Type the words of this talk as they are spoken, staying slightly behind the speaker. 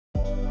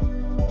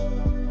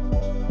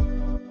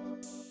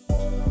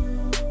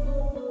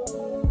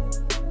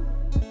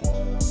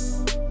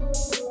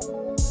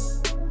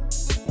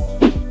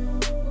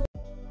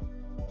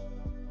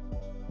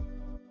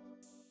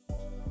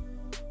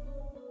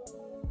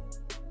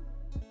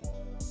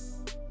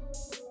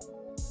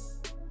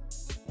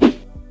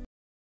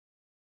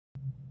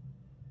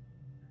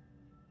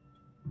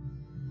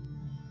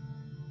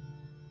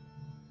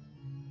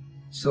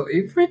So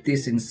Ifrit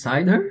is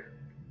inside her?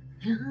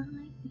 Yeah,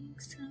 I think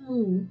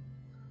so.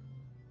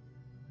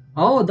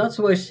 Oh, that's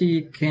why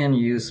she can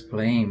use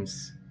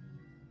flames.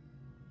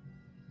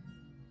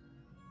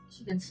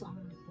 She can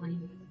summon the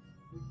flame.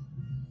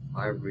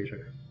 Fire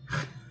breather.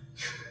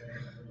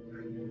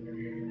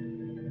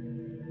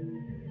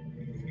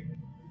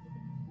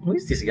 Who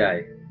is this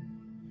guy?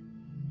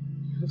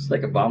 Looks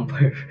like a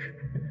vampire.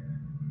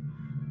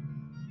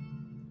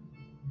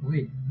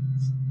 Wait.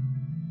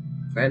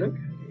 Feather?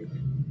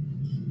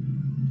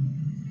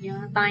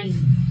 Yeah, time.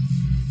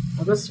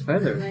 Oh, that's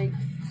feather. Like,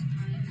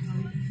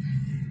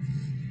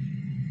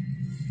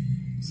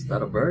 Is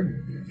that a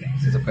bird?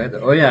 It's a feather.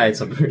 Oh yeah,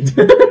 it's a bird.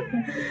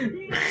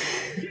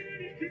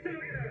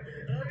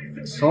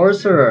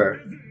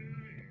 Sorcerer.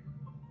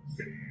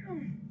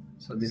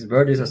 So this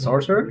bird is a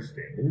sorcerer?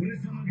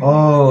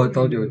 Oh, I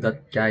told you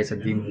that guy is a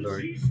demon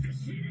lord.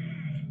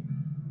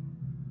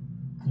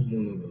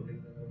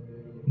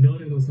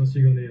 誰の差し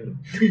金やら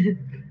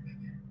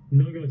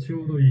だがち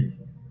ょうどいい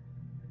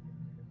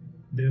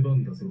出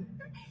番だぞ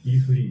イ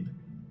フリー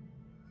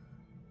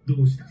ド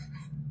どうした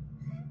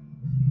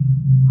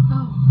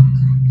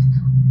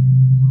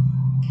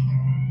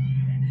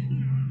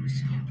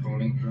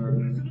Controlling her.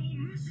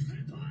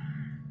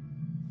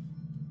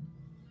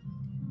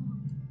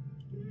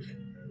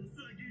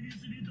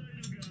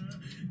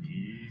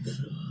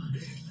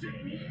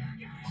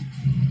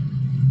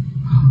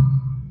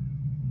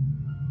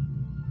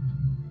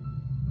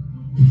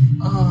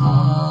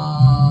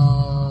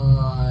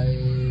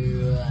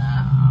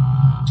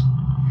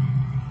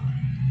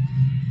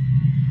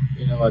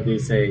 You know what they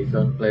say,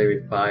 don't play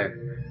with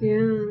fire.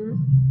 yeah.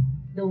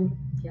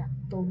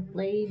 Don't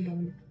play,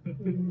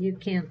 you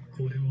can't.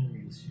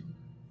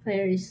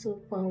 Fire is so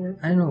powerful.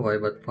 I don't know why,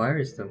 but fire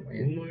is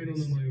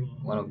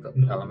one of the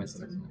elements,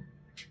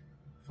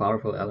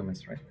 powerful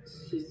elements, right?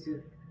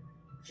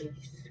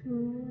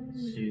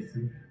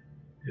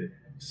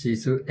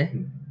 Shizu, eh?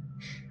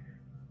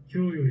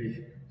 今日よ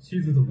り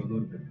シズと名乗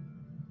るか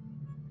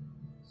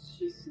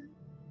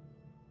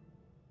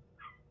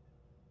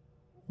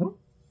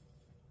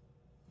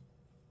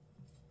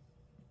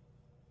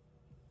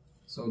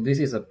So this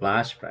is a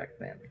flashback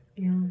then.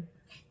 Yeah.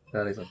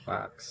 That is a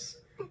fox.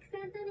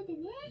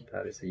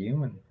 That is a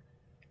human.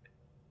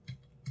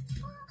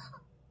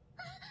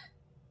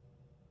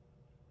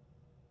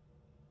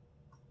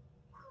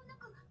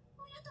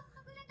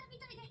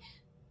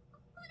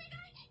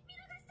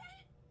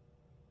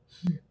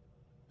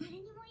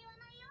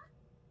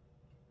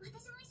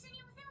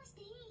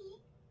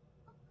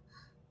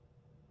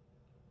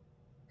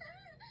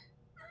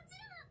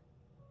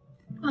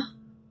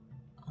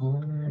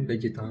 Oh,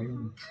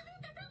 vegetarian.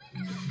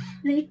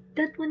 Like,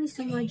 that one is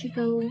a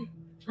magical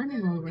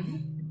animal, right?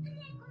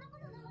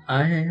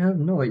 I have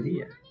no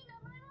idea.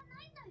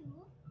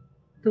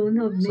 Don't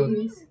have So-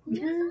 names.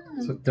 Yeah.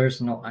 So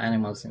there's no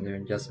animals in there,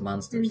 just And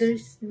monsters.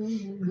 there's no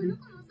name.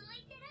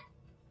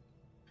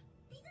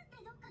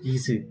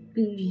 Shizu.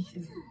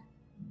 Please.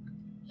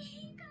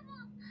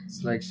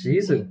 It's like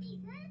Shizu.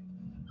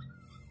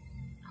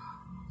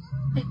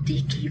 If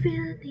they give it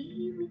a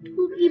name, it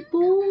will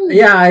evolve.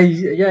 Yeah,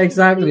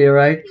 exactly,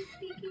 right?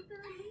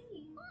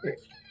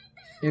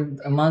 If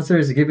a monster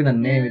is given a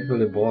name, it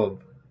will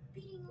evolve.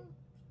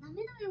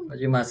 But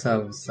you must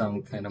have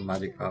some kind of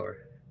magic power.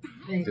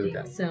 I Do think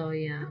that. so,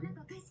 yeah.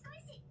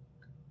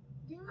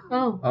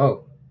 Oh,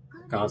 Oh,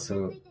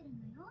 castle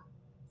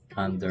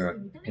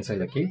inside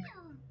the cave.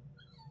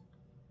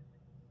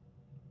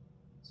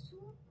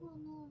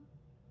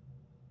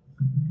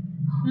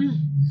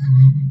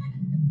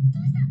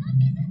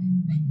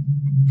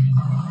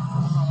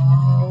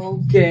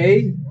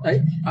 Okay.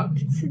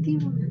 it's a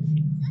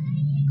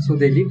demon. So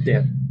they live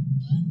there.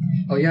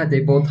 Oh yeah, they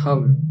both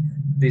have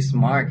these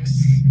marks.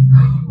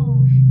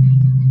 Oh.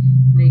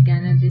 They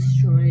gonna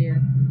destroy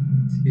it.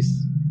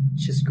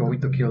 She's going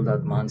to kill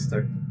that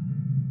monster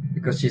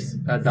because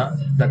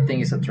that thing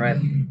is a threat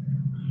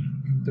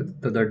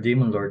to their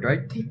demon lord,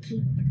 right?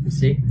 You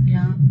see?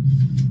 Yeah.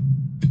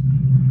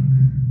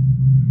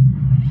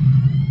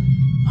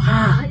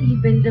 Ah,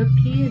 even the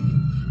kid.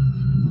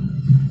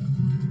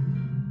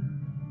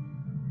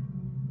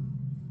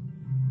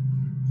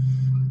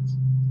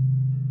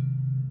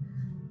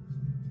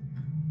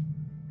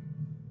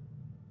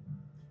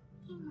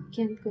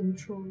 Can't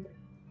control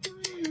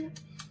it.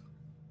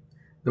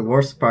 The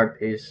worst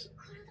part is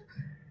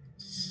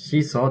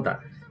she saw that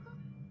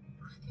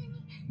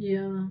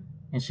Yeah.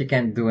 and she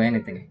can't do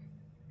anything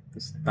to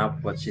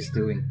stop what she's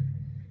doing.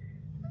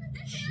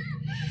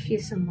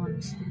 She's a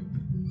monster.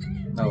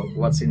 No,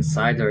 what's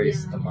inside her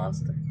is the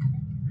monster.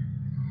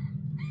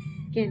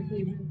 Can't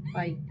even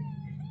fight.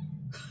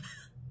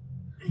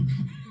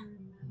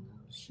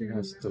 She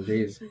has to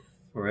live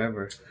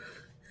forever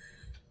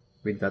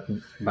with that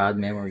bad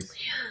memories.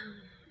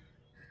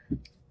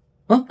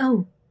 Huh?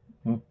 Oh.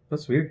 Oh,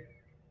 that's weird.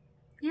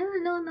 Yeah,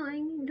 no, I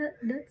mean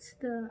that's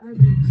the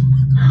other.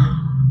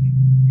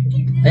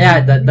 Yeah,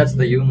 that's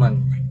the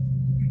human.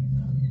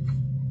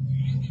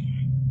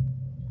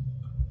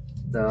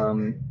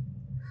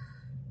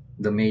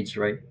 the mage,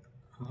 right?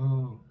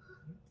 Oh,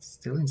 it's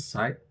still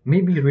inside.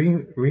 Maybe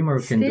Rimmer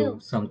can do Still.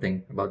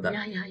 something about that.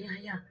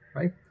 Yeah.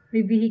 Right?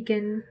 Maybe he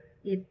can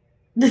eat.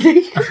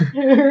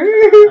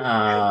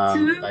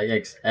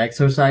 Like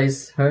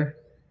exercise her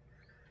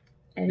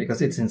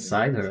because it's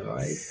inside her,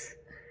 right?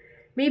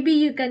 Maybe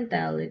you can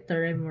tell it to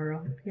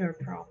Rimuro your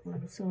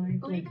problem, so it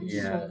will be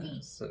Yeah,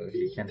 solved. so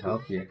he can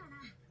help you.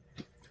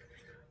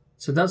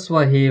 So that's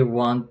why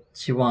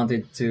she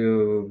wanted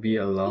to be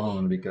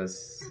alone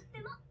because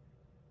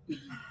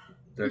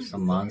there's a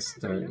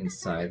monster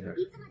inside her.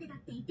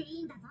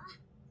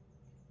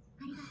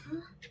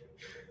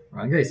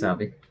 Ranga is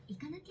happy.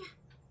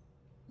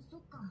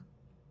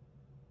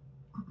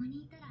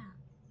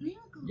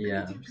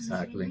 Yeah,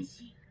 exactly.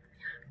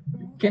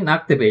 You can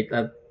activate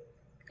at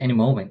any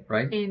moment,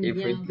 right? And If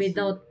yeah, it,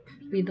 without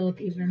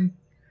even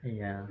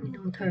yeah,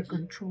 without her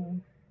control.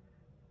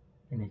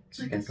 and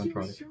she can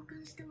control it.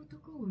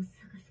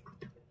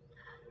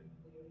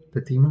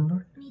 The demon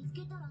lord?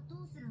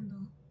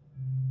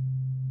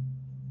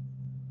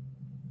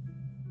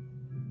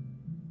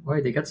 Why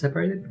they got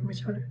separated from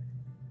each other?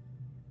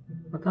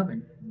 What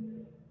happened?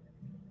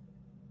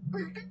 わ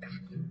かった。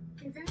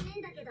残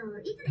念だけど、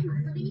いつでも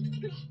遊びに来て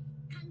くれ。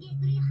歓迎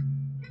するよ。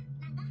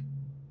なんだ。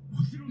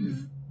もちろんで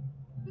す。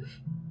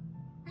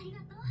ありが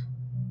とう。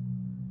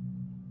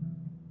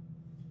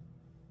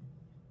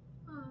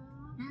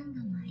何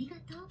度もありが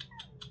とう。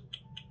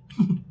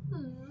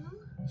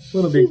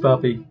 What a big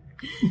puppy.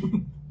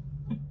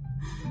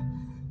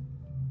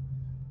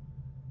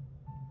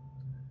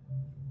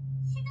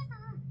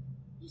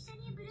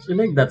 She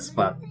like that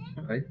spot,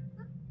 right?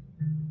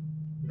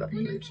 That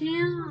Thank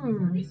you.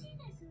 嬉しいで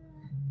す。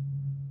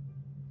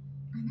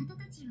あなた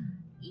たちは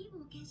いい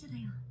冒険者だ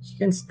よ。 she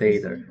can stay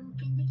一緒 there. に冒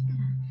険できたら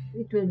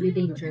It will be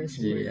dangerous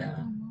for her Yeah.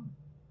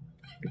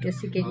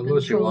 because you can Although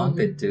she control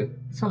wanted to.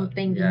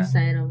 something yeah.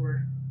 inside of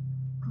her.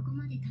 ここ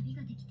まで旅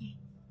ができて、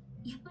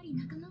やっぱり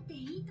仲間って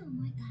いいと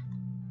思えた。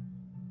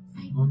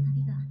最後の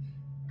旅が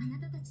あな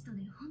たたちと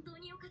で本当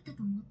に良かった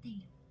と思ってい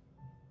る。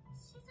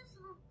しずさん、最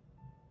後っ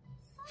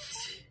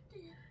て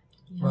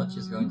What,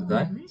 she's going to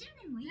die? 何十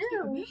年も生きて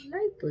Yeah, る we ね。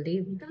 like to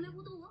live 見た目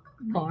ほど若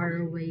くない。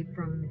 far away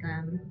from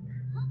them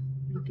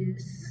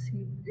because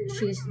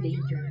she's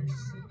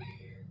dangerous.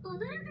 驚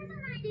かさ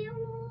ないでよ、も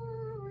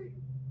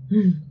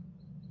う。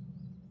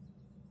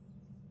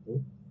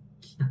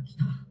来た来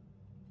た。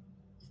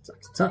来た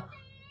来た。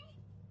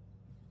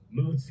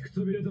待ちく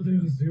たびれたで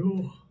やんすよ。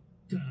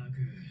たく、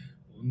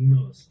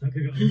女はしたけ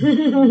が。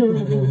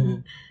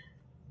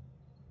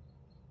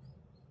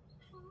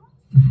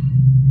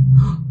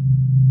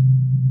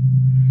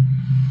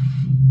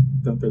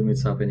Don't tell me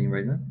it's happening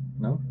right now.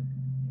 No?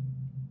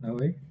 No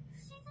way?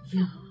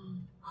 Yeah.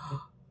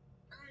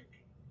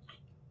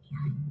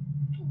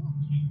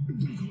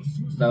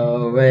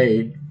 No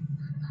way.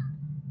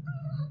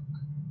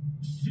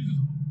 しず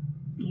さ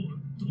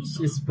ん、どうし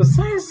た She's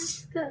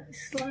possessed. That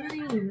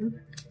slime.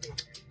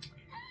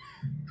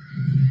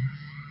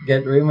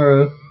 Get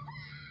Rimuru.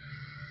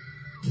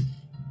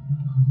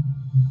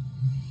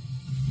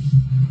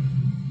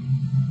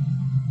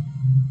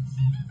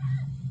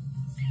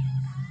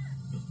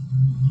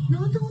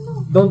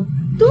 No.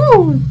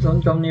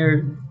 Don't come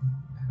near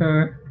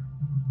her.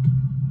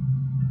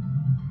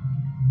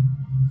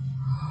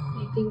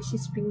 I think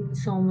she's bringing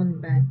someone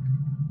back.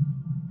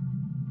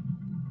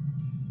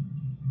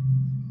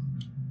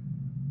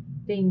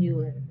 They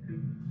knew it.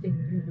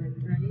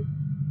 Right?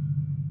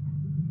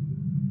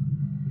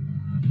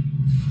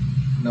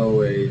 No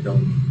way,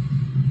 don't.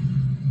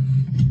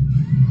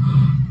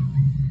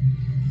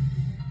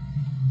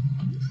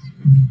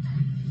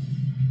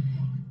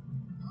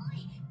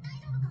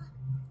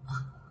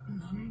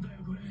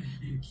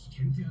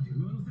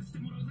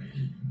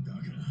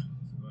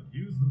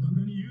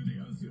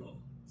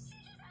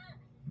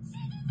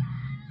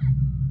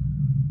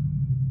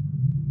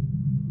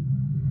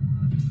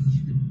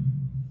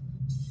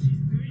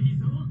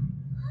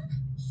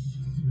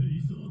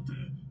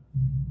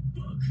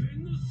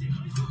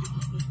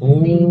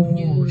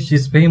 Oh,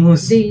 she's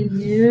famous. They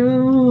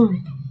knew.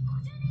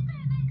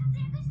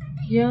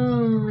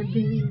 Yeah,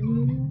 they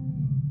knew.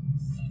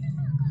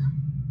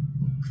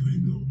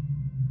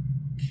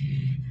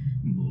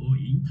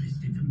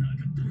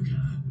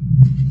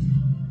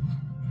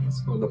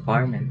 Let's call the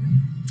fireman.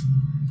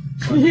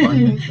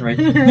 Right?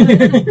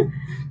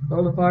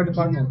 Call the fire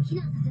department.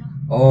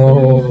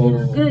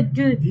 Oh, Good.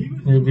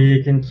 maybe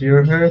you can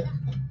cure her.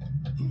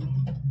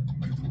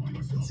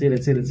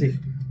 Let's see.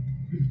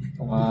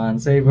 Come on,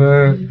 save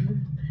her.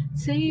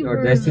 Save You're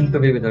her. destined to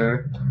be with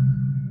her.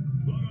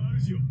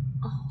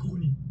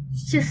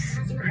 It's just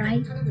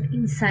right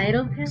inside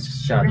of him.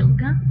 Shadow.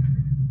 Ranga?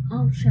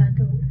 Oh,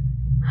 shadow.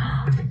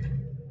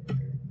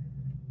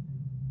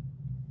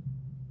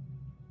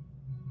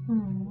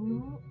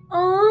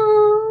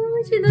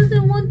 Oh, she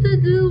doesn't want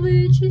to do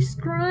it. She's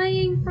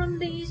crying from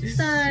the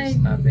inside. She's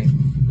nothing.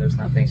 There's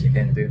nothing she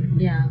can do.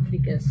 Yeah,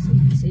 because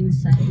it's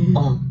inside.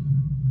 Oh.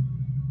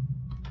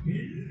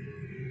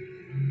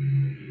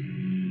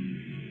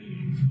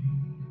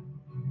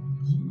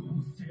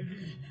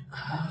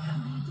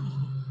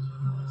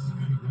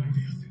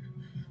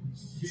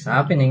 is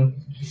happening?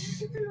 施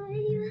設の英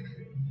雄、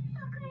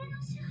悪霊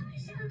の支配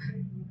者。あ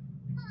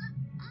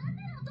ん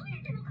なのどうや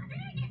っても勝て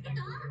ないんですけ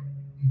ど。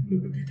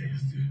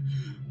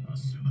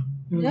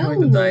 Who's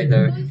going to die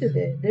there? going to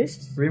die.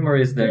 There's Rimmer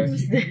is there.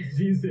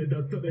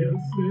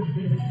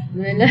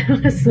 when I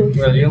was so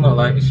Well, human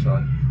life is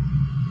short.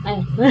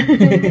 Oh.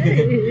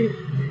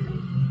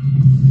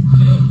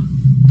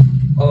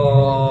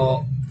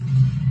 Oh,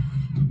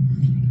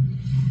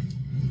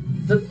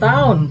 the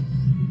town,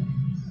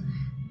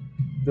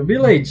 the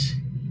village.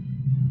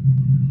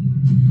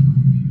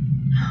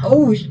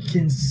 Oh, you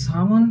can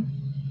summon.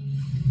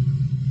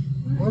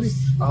 What is?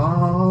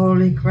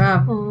 Holy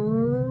crap!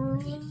 Oh.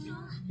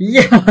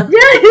 Yeah. Yeah,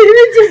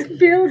 we just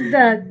built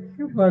that.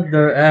 What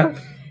the f?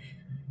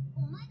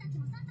 お前たち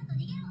もさっさと逃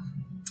げろ。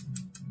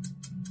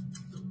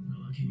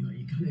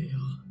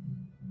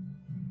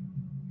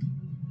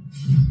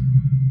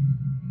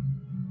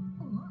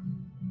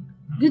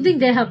 Good thing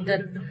they have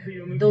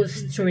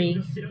those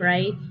three,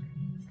 right?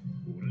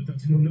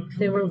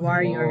 They were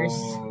warriors.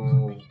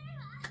 Oh.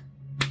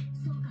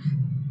 そうか、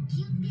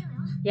気をつけろよ。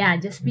 Yeah,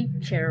 just be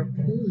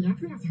careful. いい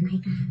奴らじゃない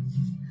か。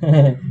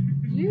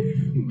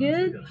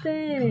 Good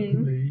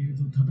thing. 英雄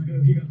と戦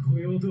う日が来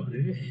ようとは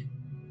ね。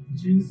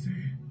人生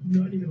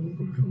何が起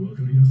こるか分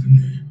かりません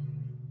ね。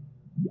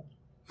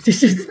 They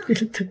just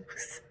built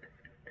those.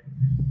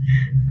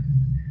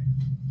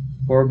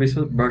 4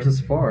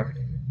 versus 4. お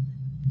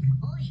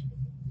い、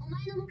お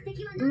前の目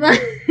的は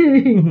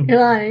何？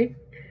 Why?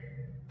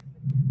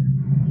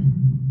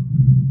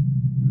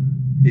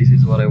 This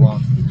is what I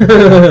want.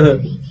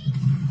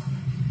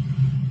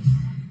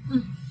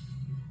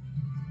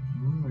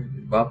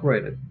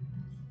 Evaporated.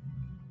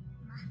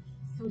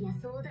 そりゃ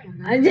そうだよ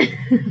な。 I just-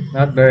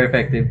 Not very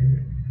effective.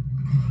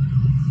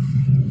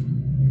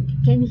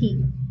 Can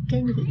he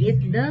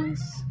eat those?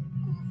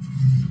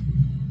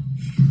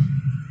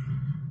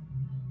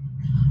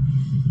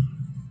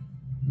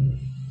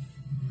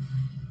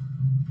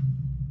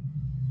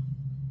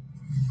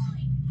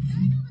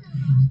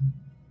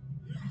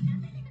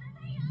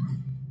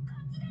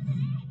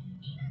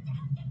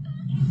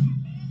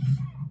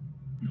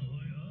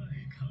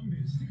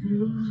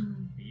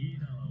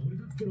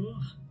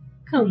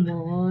 Come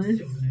on.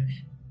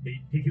 一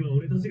滴は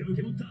俺たちが受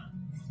け持った。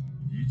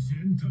一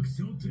連卓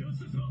上ってやつ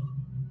だぞ。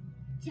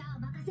じゃあ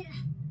任せる。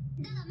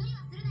だが無理は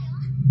するなよ。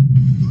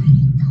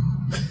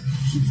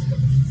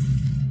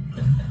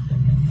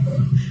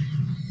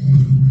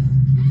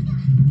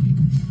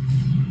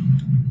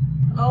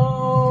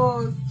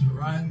 Oh,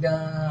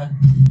 Ranga.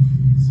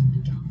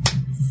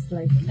 It's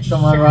like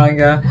Come on,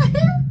 Ranga.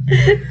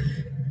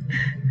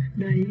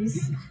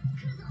 nice.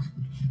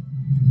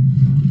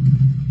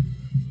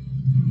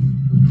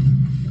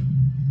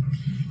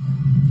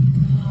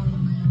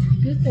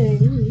 Good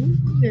thing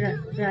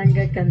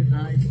Ranga can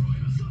hide.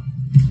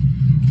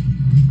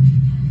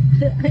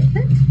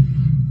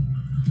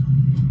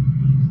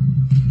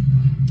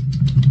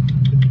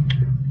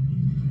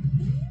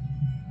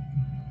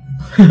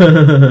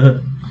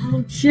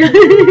 Ouch!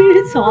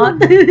 It's hot.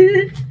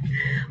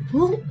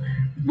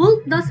 Wolf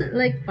doesn't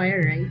like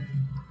fire, right?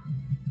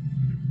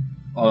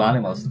 All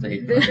animals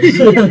hate They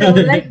fire.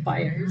 don't like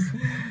fires.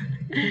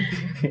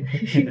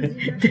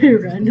 They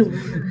run away.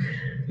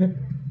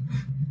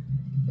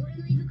 俺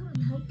の胃袋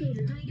に入ってい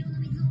る大量の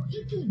水を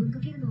一気にぶんか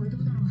けるのはど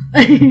うだろう。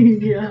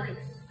 Yeah.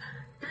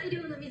 大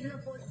量の水の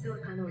放出は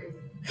可能で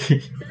す。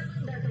サラ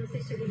マンダーとの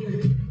接触によ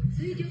る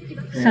水蒸気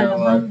爆発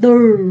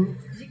Salamander.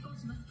 実行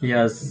します。 He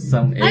has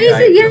some Ah, AI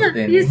yeah, built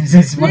in he's-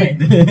 his mind.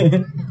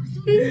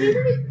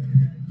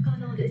 可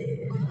能で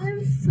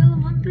す。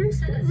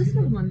 Salamanders? What's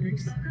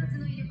salamanders? 爆発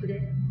の威力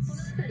でそ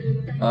の辺り一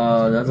帯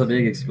That's a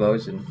big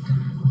explosion.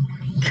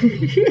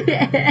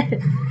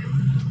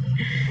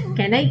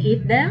 Can I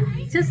eat them?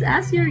 Just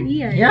ask your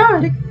ear. Yeah,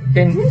 they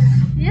can.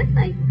 Yeah,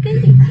 I can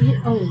eat.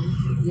 Oh,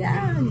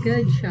 yeah,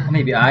 good shot.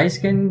 Maybe eyes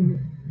can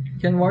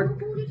work.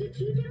 攻撃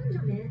効いてるんじ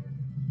ゃね。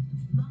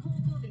魔法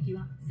攻撃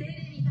は精霊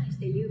に対し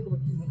て有効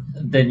で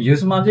す。 Then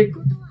use magic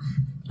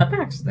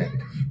attacks then.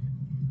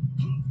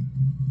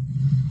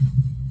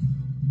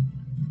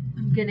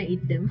 I'm gonna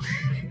eat them.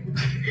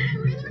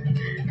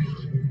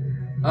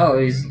 Oh,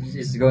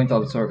 he's going to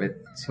absorb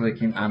it so he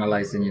can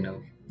analyze and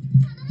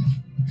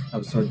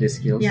absorb the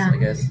skills. Yeah. I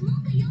guess.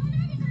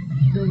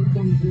 Don't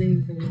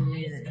complain to me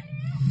later.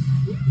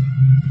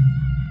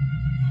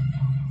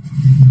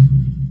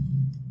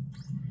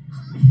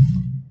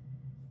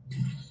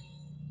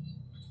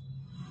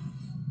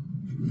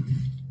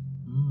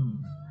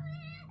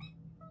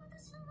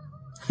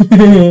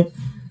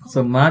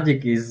 So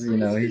magic is,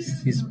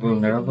 he's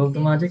vulnerable to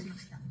magic.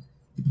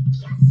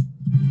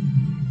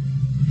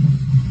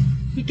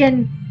 He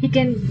can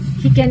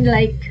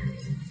like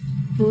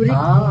put it.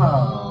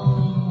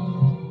 Oh,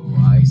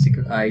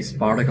 ice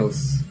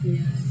particles.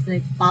 Yes,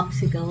 like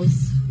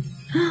popsicles.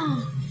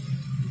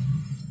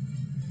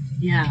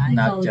 Yeah, I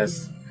Not told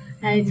just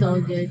you. I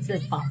told you it's a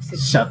popsicle.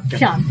 shotgun.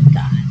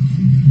 Shotgun.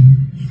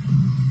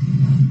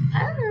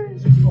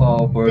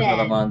 Oh, bird Dead.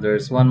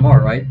 salamanders. One more,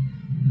 right?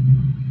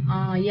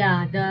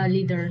 Yeah, the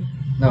leader.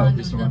 No,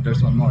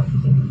 there's one more.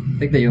 I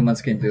think the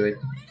humans can do it.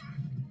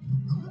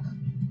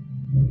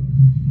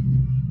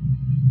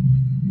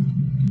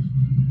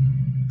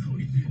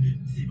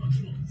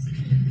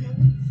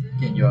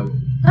 Can you?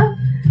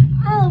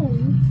 Oh!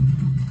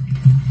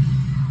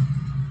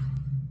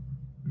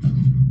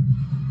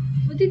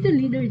 What did the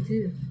leader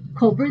do?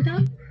 Cover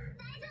them?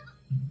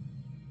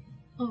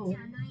 Oh. じゃ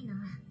ないな。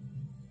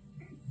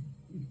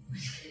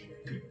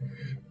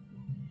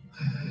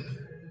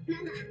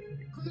なんだ、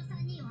この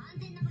3人を安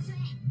全な場所へ。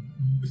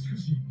しか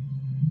し、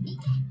行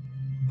け。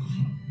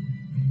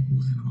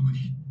仰せのままに、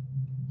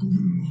ご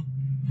分を。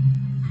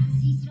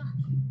安心しろ。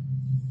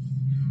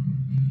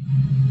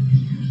イ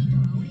フリート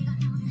は俺が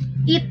倒す。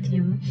Eat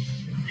him.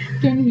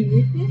 Can he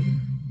eat him?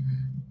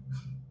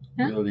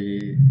 Huh?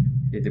 Really,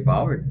 he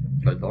devoured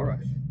Baldora.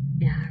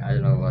 Yeah. I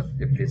don't know what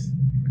if this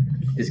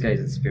guy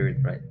is a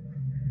spirit, right?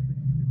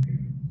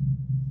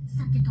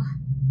 さてと、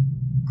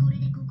これ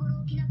で心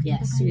置きなく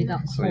Yes, 戦える。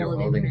 without So you're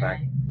holding holding back.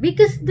 right?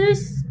 Because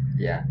there's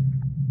Yeah.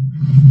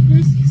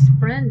 his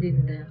friend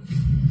in them.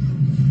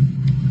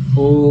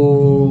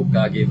 Oh,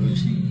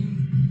 Kagebushi.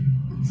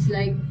 It's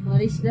like,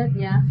 what is that?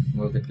 Yeah.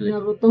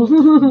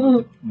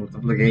 Naruto.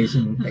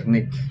 Multiplication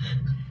technique.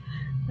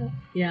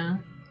 Yeah.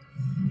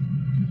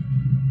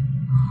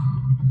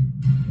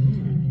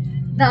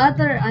 The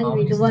other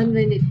anime, the one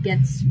when it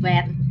gets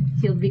wet,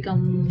 he'll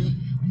become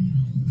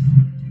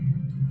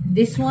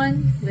this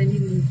one when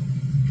he.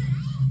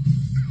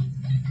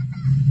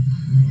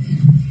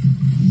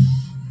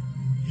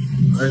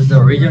 Where's the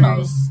original?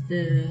 Where's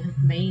the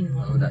main Oh,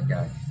 one? that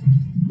guy.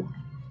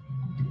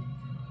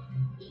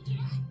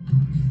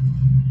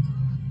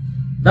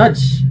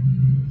 Dodge!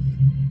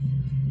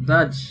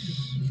 Dodge!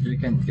 You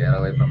can get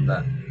away from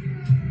that.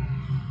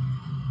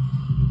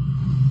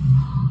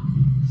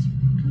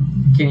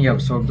 Can you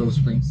absorb those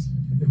flames?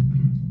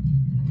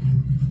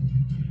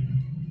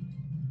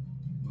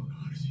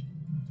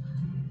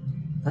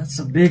 That's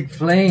a big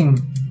flame!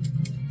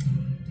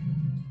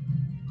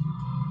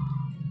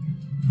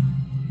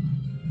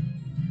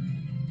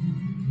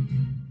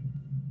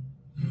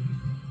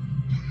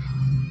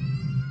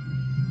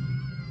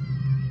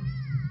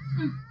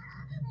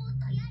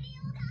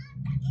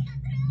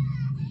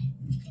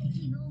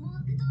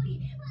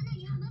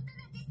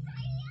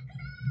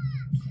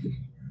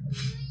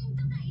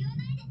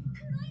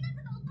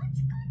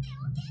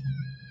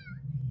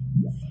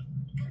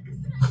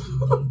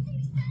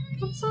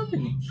 What's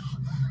happening?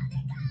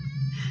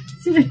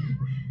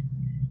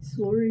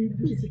 Sorry.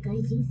 短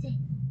い人生。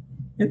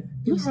 It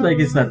looks like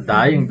it's not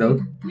dying though. っ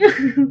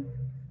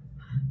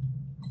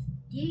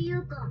てい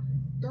うか、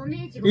ダメ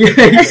ージが。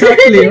 Yeah,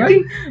 exactly,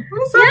 right?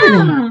 What's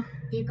happening?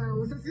 てか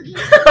遅すぎる。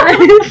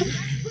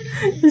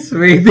 He's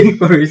waiting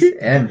for his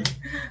end.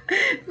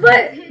 But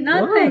What?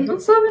 nothing.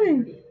 What's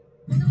happening?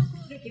 この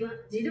攻撃は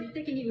自動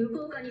的に無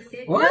効化に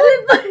成功。 What?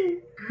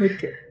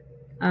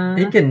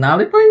 He can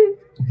nullify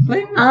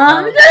flame?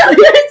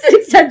 It's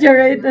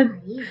exaggerated. まあ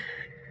いい。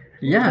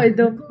 Yeah. I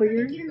don't 無効化で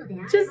care. きるのであ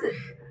れば Just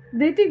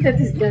they think that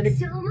is gonna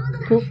小モード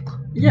だ。 cook.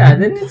 Yeah,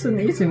 then it's an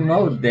easy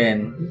mode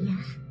then.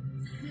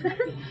 いや、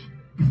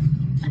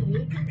すべ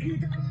て計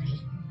画通り。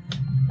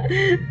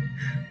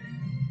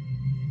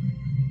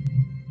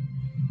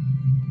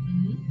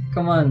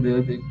 Come on,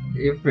 dude.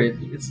 Ifrit,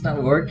 it's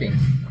not working.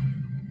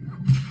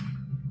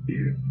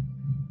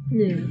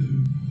 Yeah.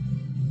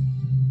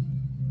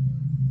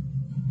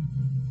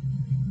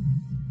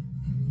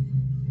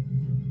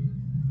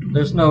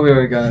 There's no way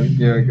you're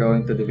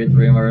going to defeat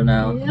Rimmer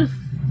now. Yeah.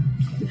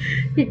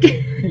 He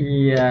can-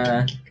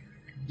 Yeah.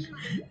 今、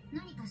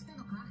何かした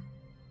のか？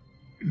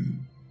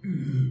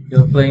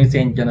 Your flames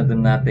ain't gonna do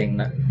nothing.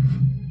 You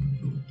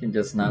can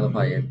just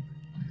nullify it.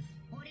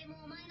 俺も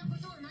お前の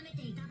ことを舐め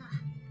ていたが、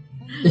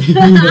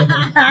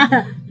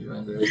 You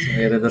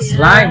underestimated the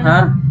slime,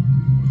 huh?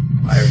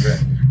 Fire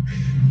breath.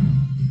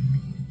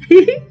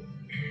 俺の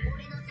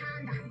タ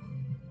ーンだ。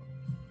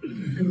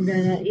 I'm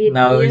gonna eat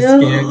Now you. he's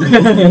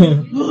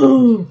scared.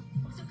 捕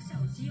食者を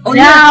使用。 Oh,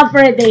 yeah,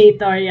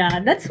 predator.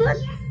 Yeah, that's what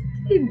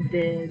he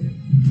did.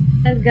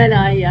 And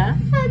gonna, yeah,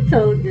 I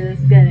told you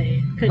it's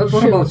gonna But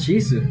what about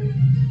Shizu?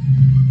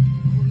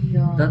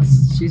 Yeah. That's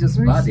Shizu's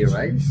Where's body,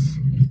 right? Shizu?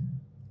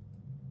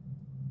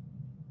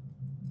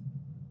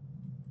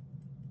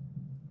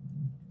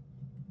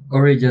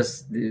 Or he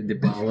just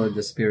devoured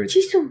the spirit?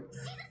 Shizu.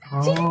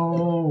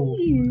 Oh,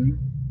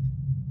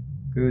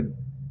 good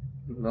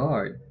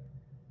lord.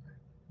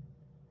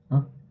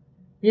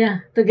 Yeah,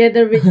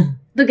 together with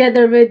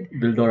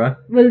Bildora?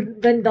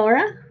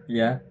 Vendora.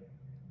 Yeah.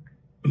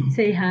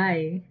 Say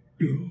hi.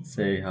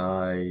 Say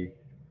hi.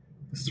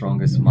 The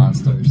strongest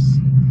monsters.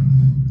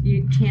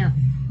 You can't.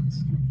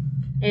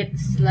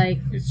 It's like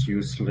It's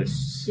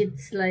useless.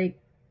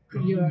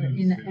 you're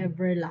in an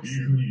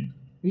everlasting.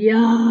 イフリー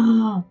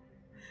Yeah.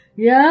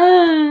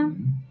 Yeah.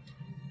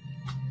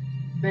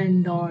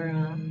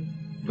 Vendora.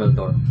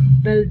 Bildor.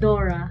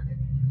 Beldora.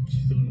 貴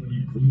様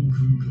にこの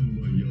空間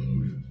はやる。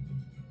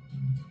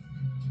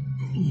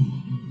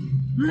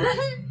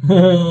貴様を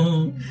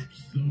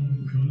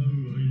叶う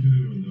相手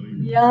ではない。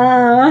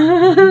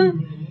 Yeah.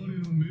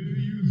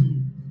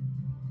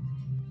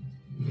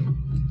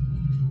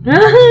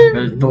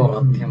 El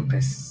Toro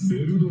Tempest. ベ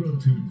ルドラト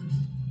ゥーンです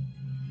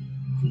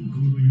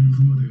心ゆ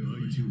くまで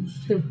相手を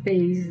して The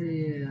face,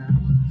 yeah.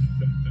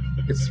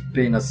 It's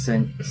been a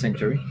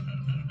century.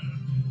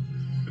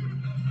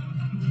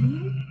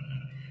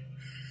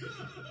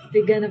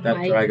 They're gonna That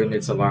fight dragon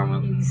needs a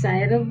armor.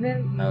 inside of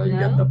them? Now you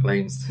got the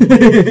flames.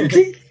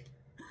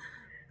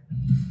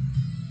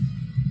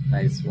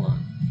 Nice one.